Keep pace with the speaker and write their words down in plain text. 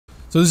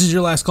So this is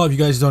your last call. If you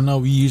guys don't know,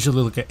 we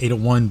usually look at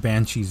 801,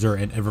 Banshee, Xur,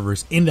 and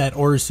Eververse in that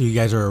order, so you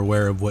guys are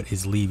aware of what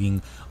is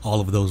leaving all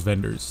of those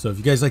vendors. So if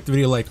you guys like the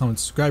video, like, comment,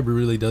 subscribe. It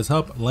really does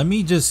help. Let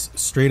me just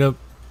straight up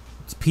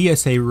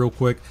PSA real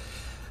quick.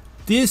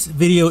 This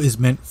video is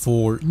meant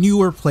for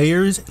newer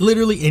players.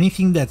 Literally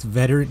anything that's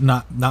veteran,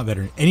 not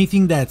veteran,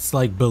 anything that's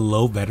like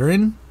below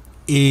veteran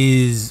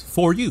is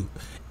for you.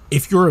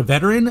 If you're a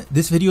veteran,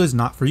 this video is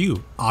not for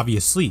you.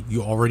 Obviously,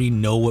 you already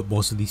know what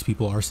most of these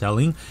people are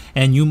selling,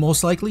 and you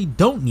most likely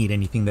don't need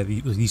anything that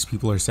these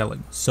people are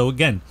selling. So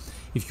again,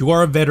 if you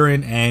are a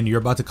veteran and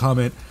you're about to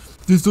comment,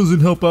 this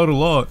doesn't help out a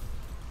lot,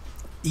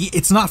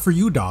 it's not for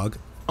you, dog.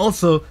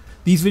 Also,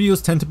 these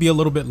videos tend to be a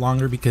little bit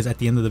longer because at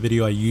the end of the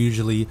video, I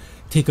usually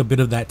take a bit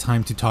of that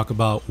time to talk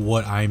about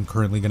what I'm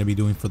currently going to be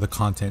doing for the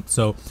content.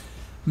 So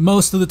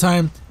most of the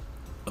time,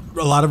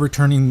 a lot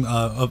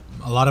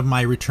of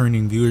my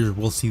returning viewers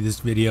will see this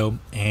video,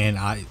 and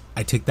I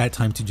take that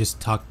time to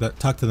just talk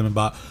to them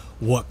about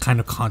what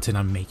kind of content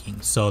I'm making,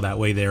 so that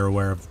way they're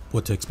aware of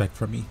what to expect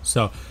from me.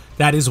 So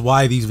that is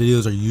why these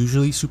videos are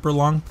usually super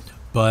long,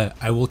 but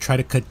I will try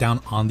to cut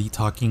down on the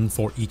talking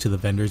for each of the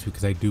vendors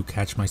because I do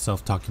catch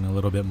myself talking a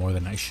little bit more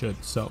than I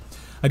should. So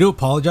I do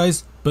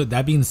apologize, but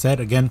that being said,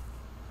 again,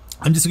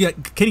 I'm just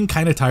getting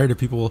kind of tired of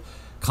people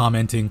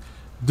commenting,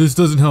 this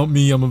doesn't help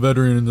me, I'm a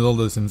veteran and all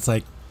this, and it's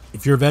like,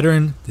 if you're a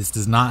veteran, this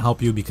does not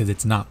help you because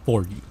it's not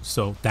for you.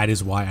 So that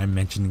is why I'm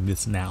mentioning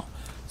this now.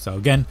 So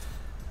again,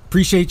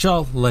 appreciate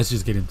y'all. Let's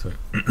just get into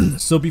it.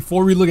 So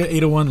before we look at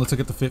 801, let's look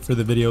at the fit for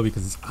the video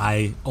because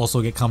I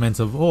also get comments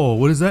of, oh,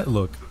 what does that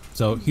look?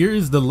 So here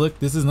is the look.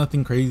 This is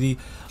nothing crazy.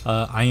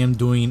 I am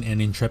doing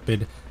an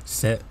Intrepid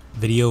set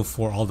video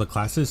for all the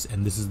classes,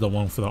 and this is the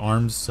one for the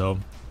arms. So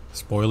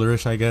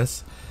spoilerish, I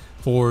guess.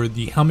 For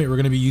the helmet, we're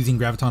going to be using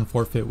Graviton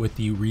Forfeit with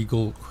the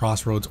Regal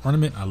Crossroads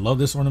ornament. I love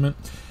this ornament.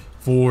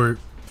 For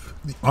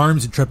the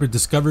arms, Intrepid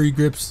Discovery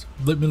grips,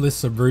 Limitless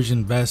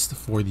Subversion vest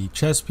for the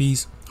chest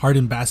piece,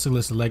 Hardened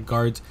Basilisk leg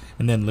guards,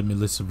 and then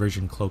Limitless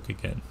Subversion cloak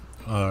again,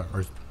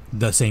 or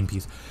the same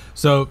piece.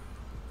 So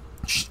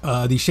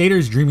the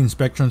shaders, Dreaming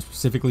Spectrum,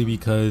 specifically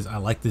because I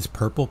like this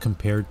purple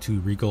compared to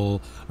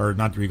Regal, or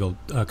not Regal,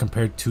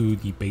 compared to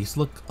the base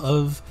look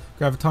of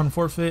Graviton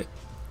Forfeit.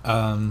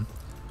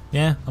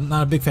 Yeah, I'm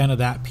not a big fan of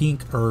that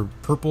pink or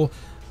purple.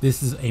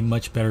 This is a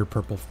much better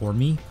purple for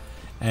me.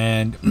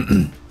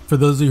 And for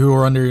those of you who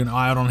are wondering, oh,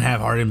 I don't have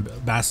Hardened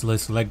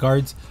Basilisk leg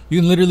guards, you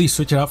can literally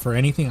switch it out for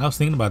anything. I was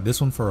thinking about this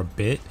one for a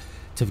bit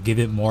to give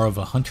it more of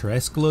a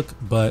hunter-esque look,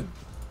 but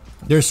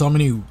there's so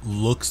many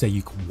looks that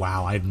you can,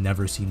 wow, I've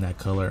never seen that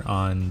color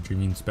on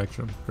Dreaming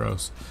Spectrum.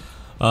 Gross.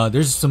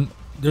 There's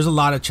a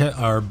lot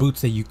of boots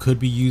that you could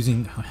be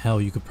using.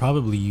 Hell, you could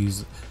probably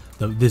use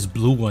this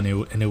blue one,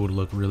 and it would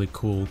look really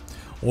cool.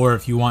 Or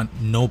if you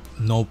want no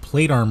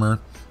plate armor,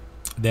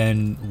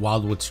 then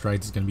Wildwood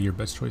Strides is going to be your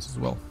best choice as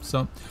well.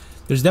 So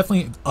there's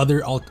definitely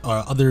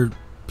other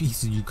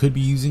pieces you could be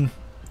using.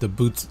 The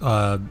boots,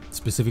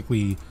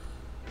 specifically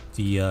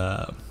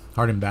the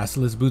Hardened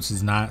Basilisk boots,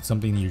 is not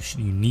something you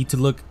need to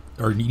look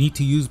or you need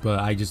to use, but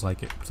I just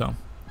like it. So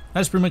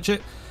that's pretty much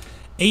it.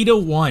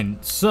 801.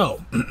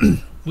 So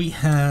we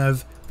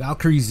have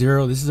Valkyrie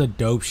Zero. This is a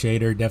dope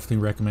shader. Definitely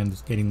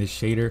recommend getting this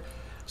shader.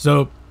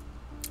 So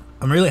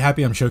I'm really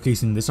happy I'm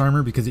showcasing this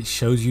armor because it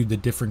shows you the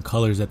different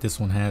colors that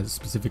this one has,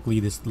 specifically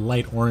this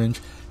light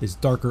orange, this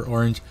darker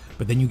orange,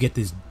 but then you get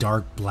this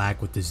dark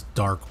black with this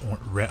dark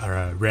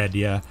red,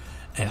 yeah.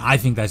 And I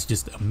think that's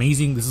just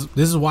amazing. This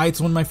is why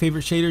it's one of my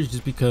favorite shaders,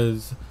 just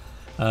because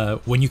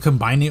when you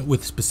combine it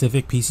with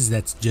specific pieces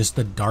that's just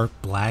the dark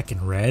black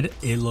and red,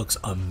 it looks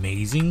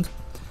amazing.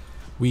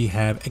 We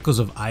have Echoes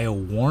of Io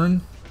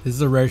Worn. This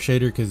is a rare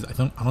shader because I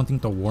don't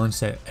think the Worn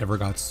set ever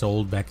got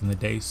sold back in the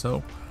day,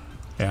 so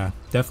yeah,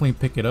 definitely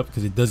pick it up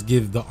because it does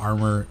give the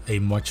armor a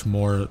much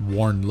more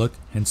worn look,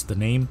 hence the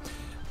name.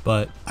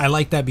 But I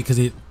like that because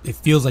it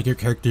feels like your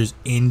character's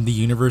in the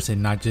universe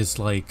and not just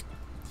like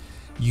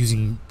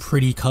using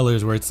pretty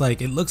colors where it's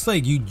like, it looks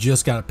like you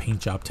just got a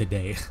paint job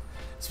today.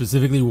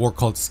 Specifically War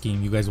Cult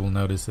Scheme, you guys will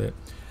notice it.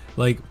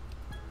 Like,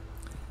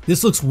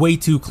 this looks way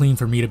too clean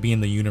for me to be in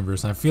the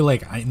universe. I feel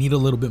like I need a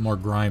little bit more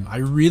grime. I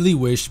really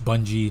wish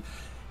Bungie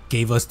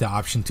gave us the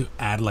option to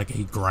add like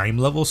a grime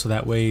level, so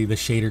that way the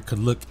shader could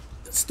look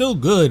still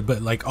good,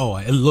 but like, oh,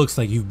 it looks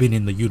like you've been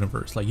in the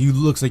universe, like you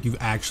looks like you've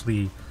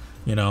actually,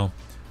 you know,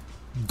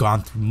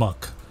 gone through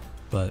muck.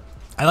 But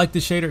I like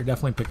this shader,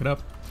 definitely pick it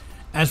up.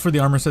 As for the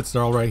armor sets,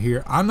 they're all right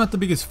here. I'm not the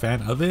biggest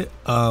fan of it.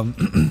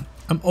 I'm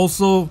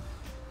also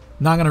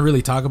not gonna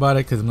really talk about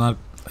it because I'm not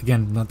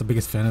the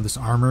biggest fan of this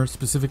armor.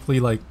 Specifically,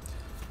 like,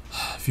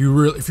 if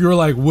you're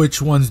like,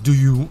 which ones do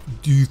you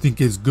think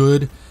is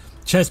good?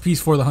 Chest piece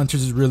for the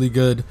hunters is really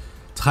good.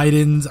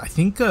 Titans, I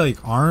think, like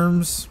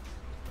arms,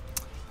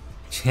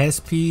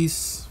 chest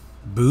piece,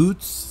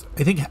 boots,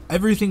 I think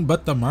everything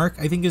but the mark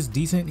I think is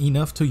decent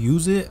enough to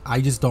use it.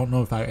 I just don't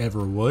know if I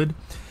ever would.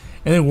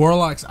 And then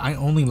warlocks, I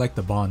only like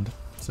the bond.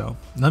 So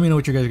let me know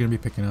what you guys are gonna be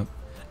picking up.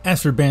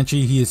 As for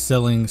Banshee, he is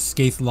selling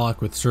Scathe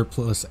Lock with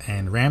Surplus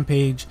and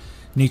Rampage.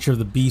 Nature of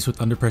the Beast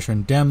with Under Pressure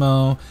and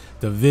Demo,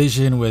 the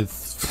Vision with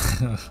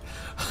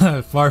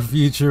Far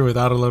Future with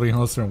Auto Loading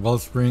Holster and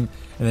Wellspring,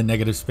 and then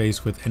Negative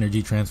Space with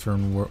Energy Transfer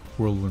and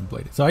Whirlwind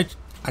Blade. So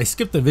I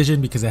skipped the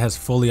Vision because it has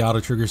fully auto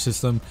trigger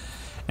system,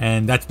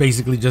 and that's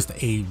basically just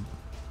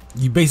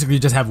you basically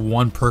just have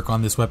one perk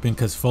on this weapon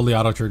because fully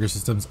auto trigger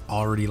system's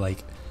already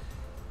like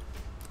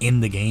in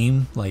the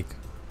game. Like,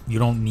 you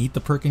don't need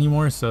the perk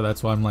anymore, so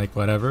that's why I'm like,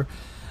 whatever.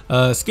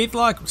 Escape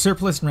Lock,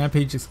 Surplus, and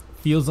Rampage just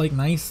feels like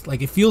nice.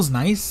 Like, it feels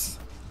nice,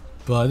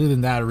 but other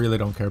than that, I really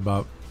don't care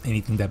about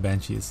anything that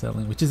Banshee is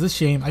selling, which is a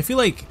shame. I feel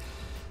like,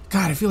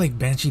 God, I feel like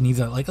Banshee needs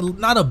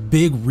not a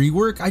big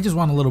rework. I just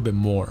want a little bit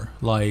more.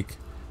 Like,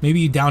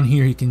 maybe down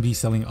here he can be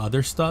selling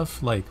other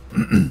stuff, like,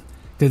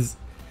 because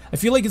I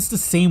feel like it's the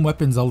same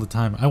weapons all the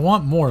time. I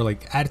want more,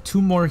 like add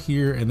 2 more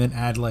here and then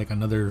add like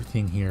another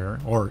thing here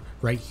or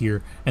right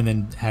here and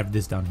then have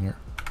this down here.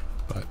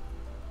 But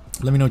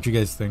let me know what you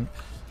guys think.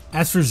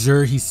 As for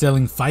Zur, he's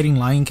selling Fighting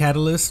Lion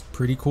Catalyst,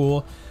 pretty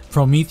cool.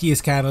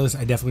 Prometheus Catalyst,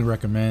 I definitely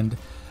recommend.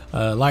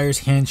 Liar's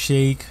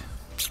Handshake,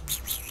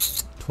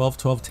 12,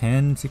 12,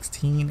 10,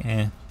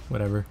 16,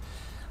 whatever.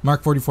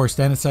 Mark 44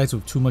 standard sights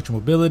with too much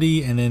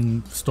mobility, and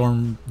then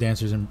Storm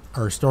Dancer's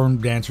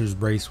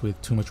Brace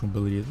with too much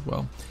mobility as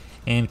well,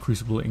 and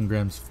Crucible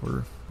Engrams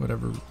for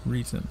whatever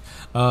reason.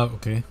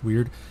 Okay,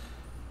 weird.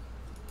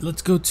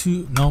 Let's go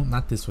to, no,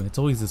 not this one. It's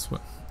always this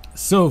one.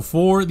 So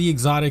for the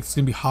exotics, it's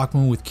gonna be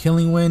Hawkmoon with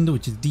Killing Wind,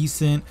 which is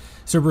decent.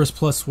 Cerberus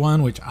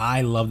 +1, which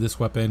I love this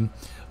weapon.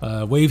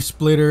 Wave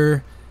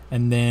Splitter,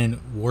 and then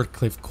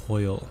Wardcliff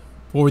Coil.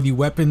 For the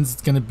weapons,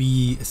 it's gonna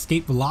be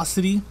Escape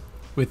Velocity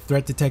with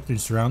Threat Detector and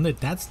Surrounded.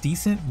 That's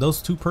decent.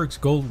 Those 2 perks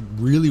go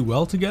really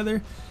well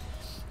together.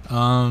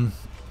 And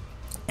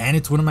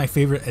it's one of my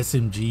favorite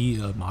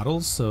SMG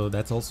models, so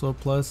that's also a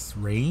plus.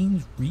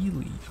 Range,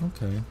 really?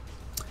 Okay.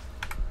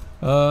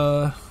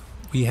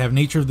 We have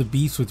Nature of the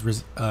Beast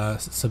with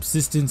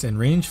Subsistence and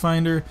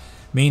Rangefinder.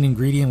 Main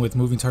Ingredient with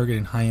Moving Target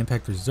and High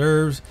Impact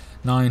Reserves.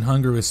 Gnawing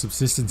Hunger with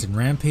Subsistence and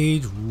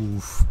Rampage.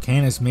 Oof.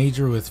 Canis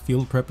Major with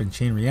Field Prep and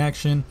Chain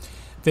Reaction.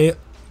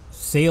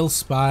 Sail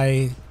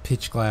Spy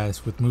Pitch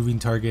Glass with Moving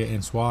Target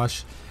and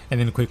Swash, and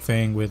then Quick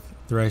Fang with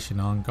Thresh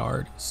and On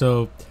Guard.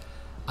 So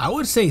I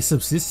would say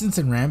Subsistence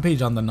and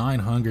Rampage on the 9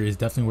 Hunger is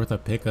definitely worth a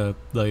pickup.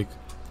 Like,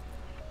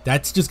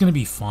 that's just gonna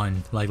be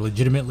fun, like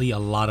legitimately a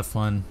lot of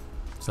fun.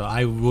 So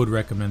I would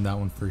recommend that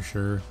one for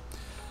sure.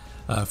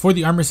 For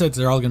the armor sets,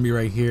 they're all gonna be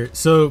right here.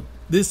 So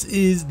this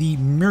is the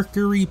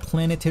Mercury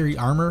Planetary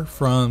Armor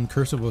from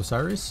Curse of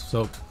Osiris.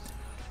 So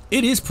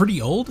it is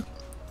pretty old.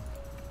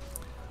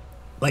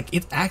 Like,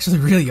 it's actually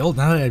really old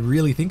now that I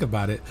really think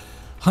about it.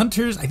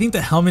 Hunters, I think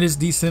the helmet is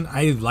decent.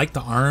 I like the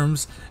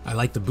arms. I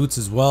like the boots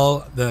as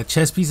well. The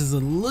chest piece is a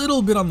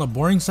little bit on the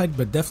boring side,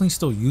 but definitely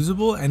still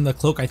usable. And the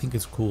cloak, I think,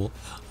 is cool.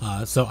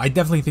 So I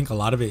definitely think a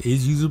lot of it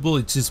is usable.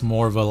 It's just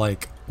more of a,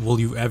 like,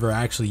 will you ever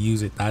actually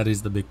use it? That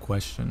is the big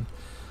question.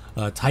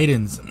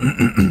 Titans.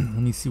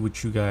 Let me see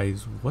what you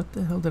guys... What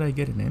the hell did I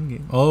get in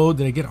endgame? Oh,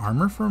 did I get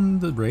armor from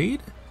the raid?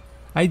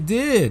 I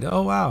did.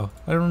 Oh, wow.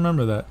 I don't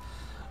remember that.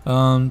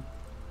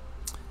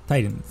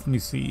 Titans. Let me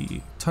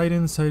see.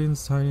 Titans.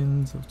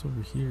 What's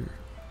over here?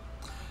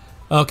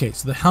 Okay,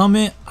 so the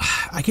helmet,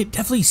 I could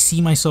definitely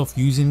see myself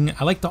using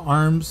it. I like the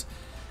arms.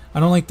 I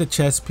don't like the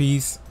chest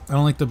piece. I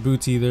don't like the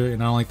boots either,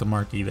 and I don't like the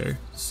mark either.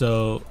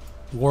 So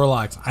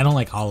Warlocks, I don't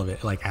like all of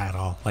it, like at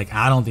all. Like,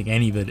 I don't think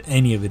any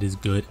of it is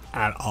good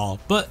at all.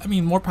 But I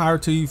mean, more power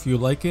to you if you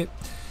like it.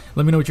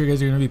 Let me know what you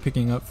guys are going to be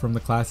picking up from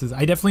the classes.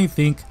 I definitely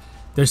think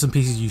there's some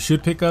pieces you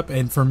should pick up,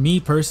 and for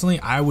me personally,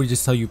 I would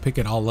just tell you pick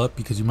it all up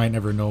because you might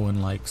never know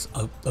when like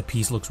a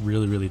piece looks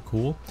really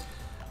cool.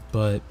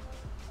 But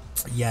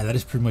yeah, that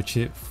is pretty much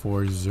it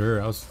for Zur.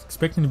 I was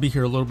expecting to be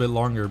here a little bit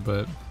longer,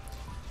 but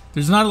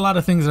there's not a lot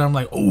of things that I'm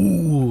like,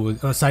 oh,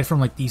 aside from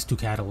like these 2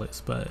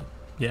 catalysts. But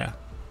yeah,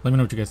 let me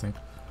know what you guys think.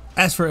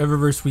 As for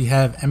Eververse, we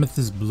have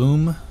Amethyst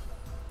Bloom.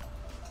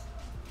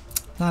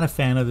 Not a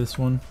fan of this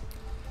one.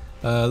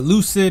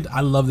 Lucid, I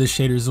love this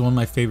shader. This is one of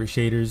my favorite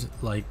shaders,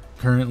 like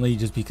currently,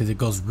 just because it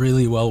goes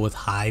really well with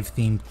Hive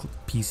themed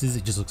pieces.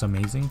 It just looks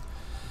amazing.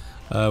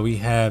 We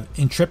have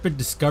Intrepid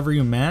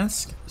Discovery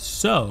Mask.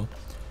 So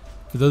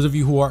for those of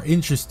you who are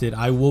interested,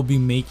 I will be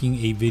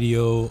making a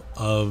video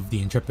of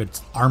the Intrepid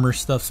armor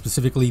stuff,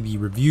 specifically the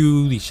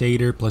review, the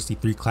shader, plus the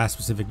 3 class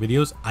specific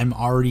videos. I'm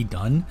already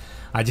done.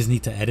 I just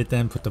need to edit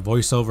them, put the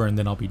voiceover, and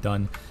then I'll be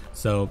done.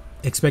 So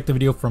expect a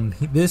video from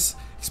this.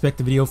 Expect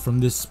a video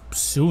from this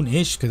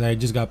soon-ish, because I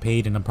just got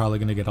paid and I'm probably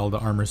going to get all the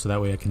armor, so that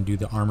way I can do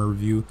the armor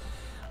review.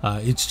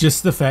 It's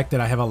just the fact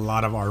that I have a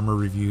lot of armor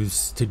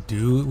reviews to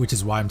do, which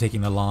is why I'm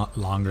taking a lot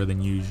longer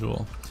than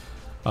usual.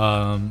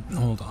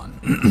 Hold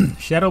on.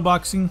 Shadow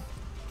boxing.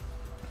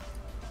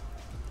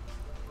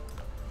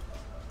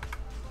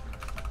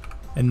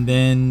 And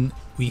then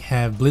we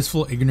have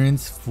Blissful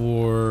Ignorance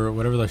for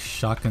whatever the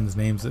shotgun's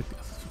names.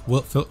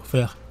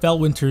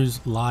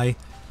 Fellwinter's Lie.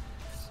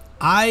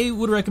 I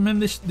would recommend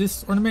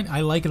this ornament.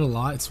 I like it a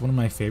lot. It's one of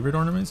my favorite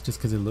ornaments just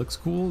because it looks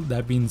cool.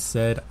 That being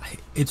said,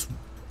 it's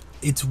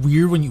it's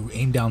weird when you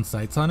aim down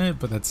sights on it,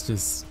 but that's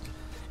just,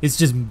 it's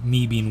just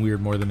me being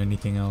weird more than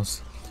anything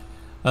else.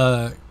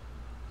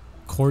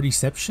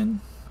 Cordyception?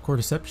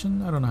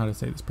 Cordyception? I don't know how to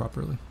say this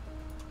properly.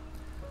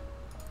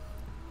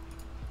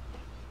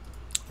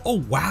 Oh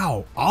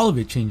wow, all of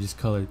it changes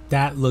color.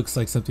 That looks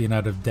like something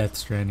out of Death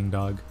Stranding,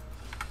 dog.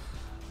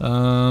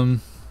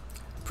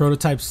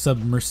 Prototype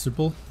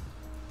submersible.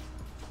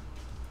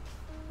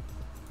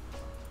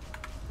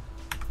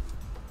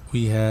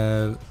 We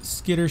have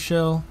Skitter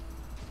Shell.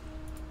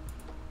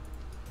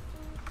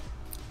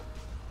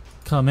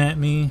 Come at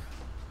me.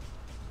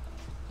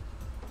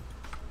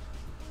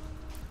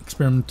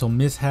 Experimental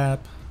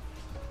mishap.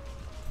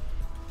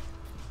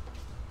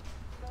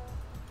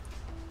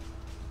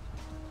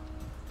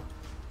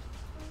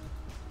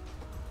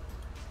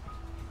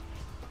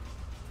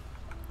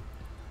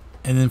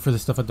 And then for the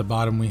stuff at the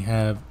bottom, we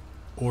have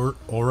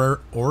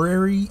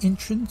orrery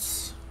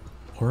entrance.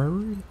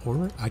 Orrery?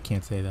 I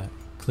can't say that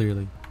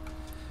clearly.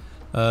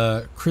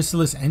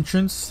 Chrysalis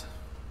entrance.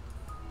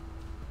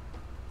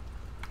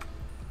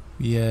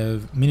 We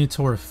have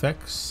Minotaur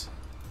effects.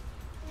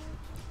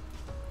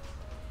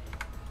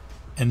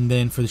 And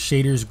then for the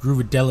shaders,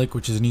 Groovedelic,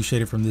 which is a new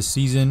shader from this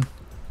season.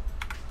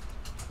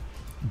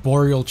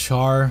 Boreal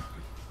Char.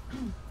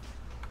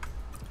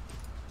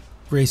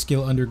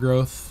 Grayscale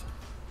Undergrowth.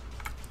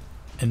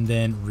 And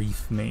then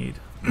Reef Made.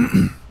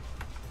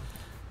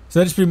 So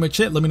that is pretty much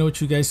it. Let me know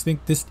what you guys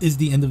think. This is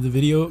the end of the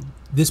video.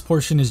 This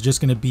portion is just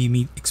going to be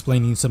me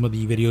explaining some of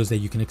the videos that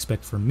you can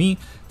expect from me.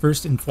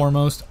 First and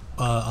foremost,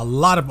 a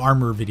lot of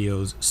armor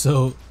videos.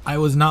 So I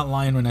was not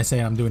lying when I say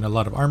I'm doing a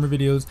lot of armor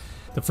videos.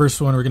 The first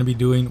one we're going to be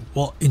doing,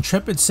 well,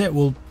 Intrepid set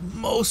will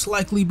most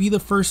likely be the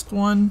first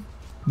one,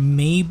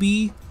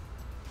 maybe,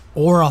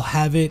 or I'll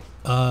have it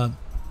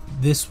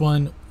this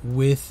one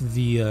with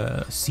the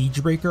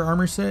Siegebreaker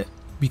armor set,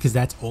 because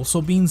that's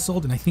also being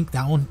sold, and I think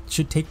that one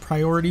should take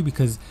priority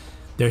because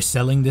they're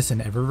selling this in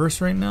Eververse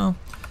right now,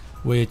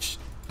 which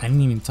I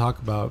didn't even talk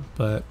about.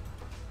 But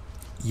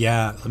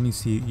yeah, let me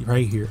see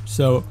right here.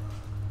 So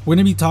we're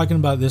gonna be talking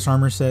about this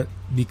armor set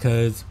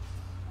because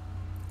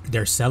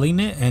they're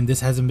selling it, and this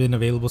hasn't been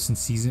available since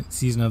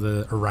season of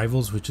the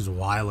Arrivals, which is a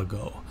while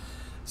ago.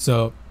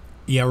 So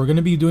yeah, we're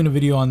gonna be doing a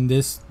video on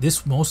this.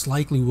 This most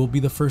likely will be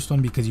the first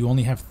one because you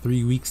only have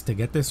 3 weeks to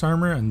get this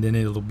armor, and then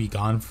it'll be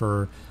gone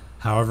for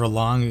however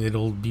long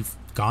it'll be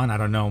gone. I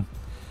don't know.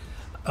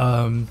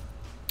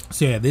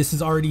 So yeah, this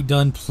is already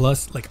done,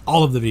 plus like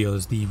all of the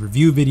videos, the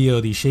review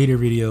video, the shader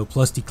video,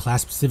 plus the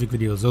class specific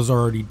videos, those are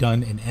already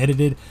done and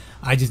edited.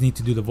 I just need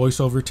to do the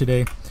voiceover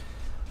today.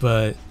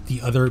 But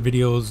the other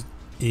videos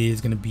is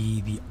going to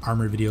be the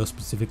armor video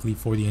specifically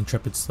for the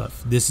Intrepid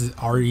stuff. This is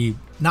already,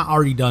 not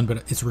already done,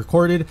 but it's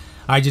recorded.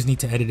 I just need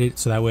to edit it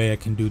so that way I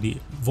can do the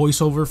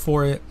voiceover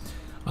for it.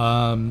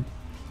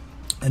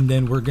 And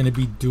then we're going to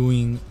be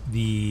doing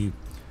the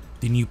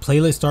new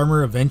playlist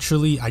armor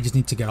eventually. I just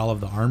need to get all of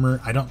the armor.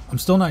 I'm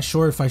still not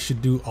sure if I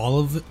should do all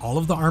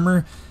of the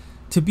armor.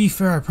 To be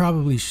fair, I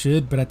probably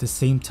should, but at the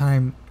same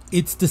time,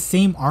 it's the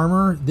same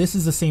armor. This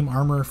is the same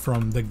armor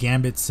from the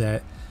Gambit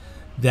set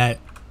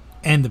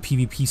and the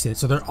PvP set.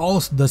 So they're all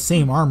the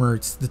same armor.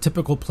 It's the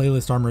typical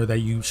playlist armor that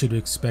you should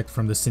expect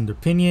from the Cinder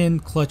Pinion,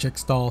 Clutch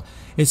Extol.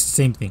 It's the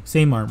same thing,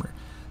 same armor.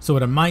 So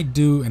what I might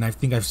do, and I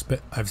think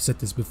I've said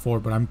this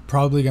before, but I'm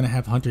probably going to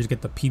have Hunters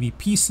get the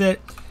PvP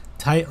set.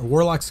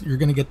 Warlocks, you're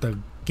going to get the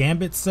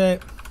Gambit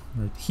set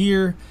right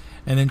here.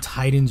 And then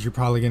Titans, you're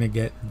probably going to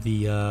get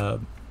the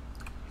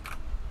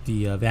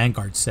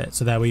Vanguard set.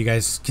 So that way you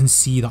guys can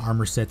see the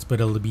armor sets,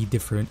 but it'll be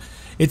different.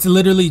 It's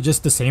literally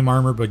just the same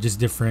armor, but just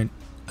different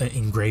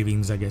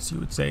engravings, I guess you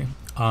would say.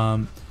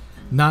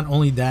 Not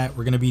only that,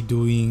 we're going to be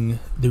doing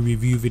the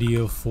review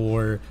video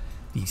for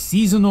the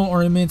seasonal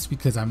ornaments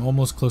because I'm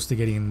almost close to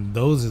getting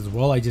those as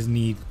well. I just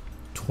need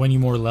 20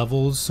 more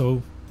levels.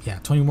 So yeah,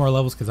 20 more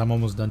levels because I'm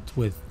almost done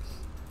with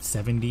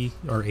 70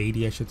 or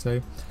 80, I should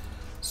say.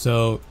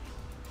 So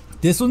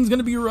this one's going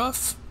to be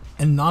rough.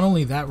 And not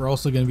only that, we're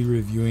also going to be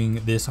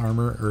reviewing this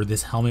armor or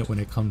this helmet when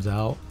it comes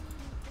out.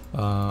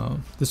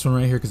 This one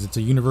right here, because it's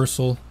a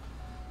universal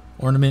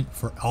ornament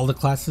for all the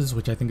classes,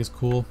 which I think is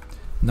cool.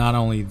 Not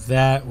only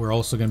that, we're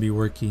also going to be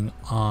working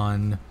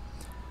on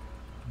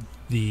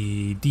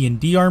the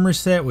D&D armor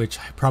set, which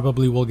I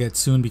probably will get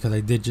soon because I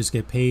did just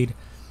get paid.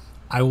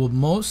 I will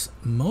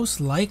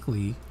most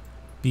likely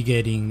be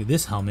getting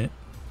this helmet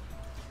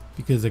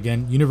because,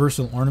 again,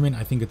 universal ornament,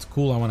 I think it's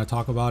cool. I want to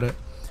talk about it.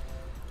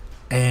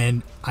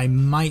 And I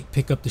might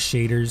pick up the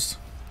shaders.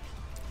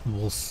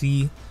 We'll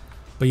see.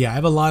 But yeah, I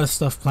have a lot of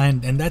stuff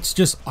planned, and that's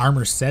just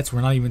armor sets.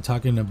 We're not even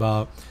talking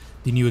about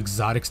the new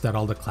exotics that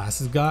all the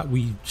classes got.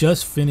 We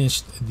just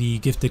finished the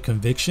Gifted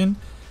Conviction,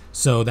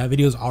 so that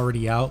video is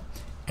already out.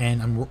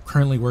 And I'm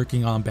currently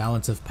working on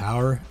Balance of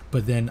Power,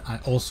 but then I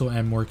also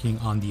am working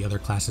on the other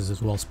classes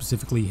as well,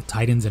 specifically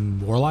Titans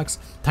and Warlocks.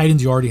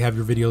 Titans, you already have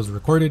your videos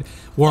recorded.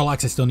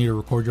 Warlocks, I still need to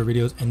record your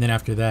videos. And then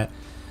after that,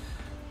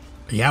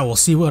 yeah, we'll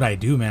see what I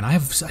do, man. I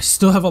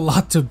still have a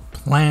lot to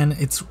plan.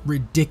 It's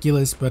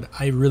ridiculous, but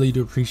I really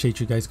do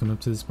appreciate you guys coming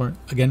up to this point.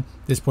 Again,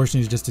 this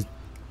portion is just to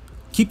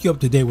keep you up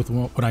to date with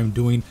what I'm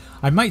doing.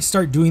 I might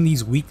start doing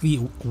these weekly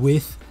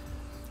with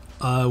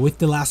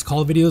the last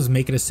call videos,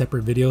 make it a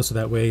separate video so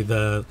that way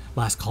the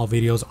last call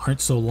videos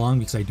aren't so long,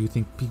 because I do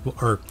think people,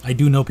 or I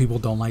do know people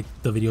don't like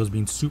the videos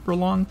being super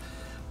long,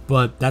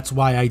 but that's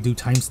why I do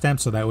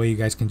timestamps, so that way you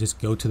guys can just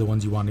go to the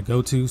ones you want to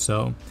go to.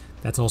 So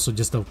that's also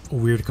just a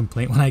weird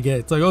complaint when I get.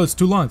 It's like, oh, it's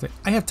too long. It's like,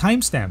 I have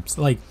timestamps.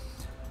 Like,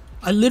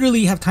 I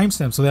literally have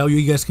timestamps so that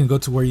you guys can go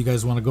to where you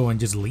guys want to go and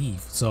just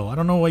leave. So I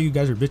don't know why you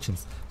guys are bitching.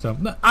 So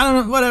I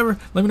don't know, whatever.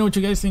 Let me know what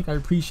you guys think. I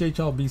appreciate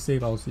y'all. Be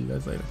safe. I'll see you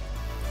guys later.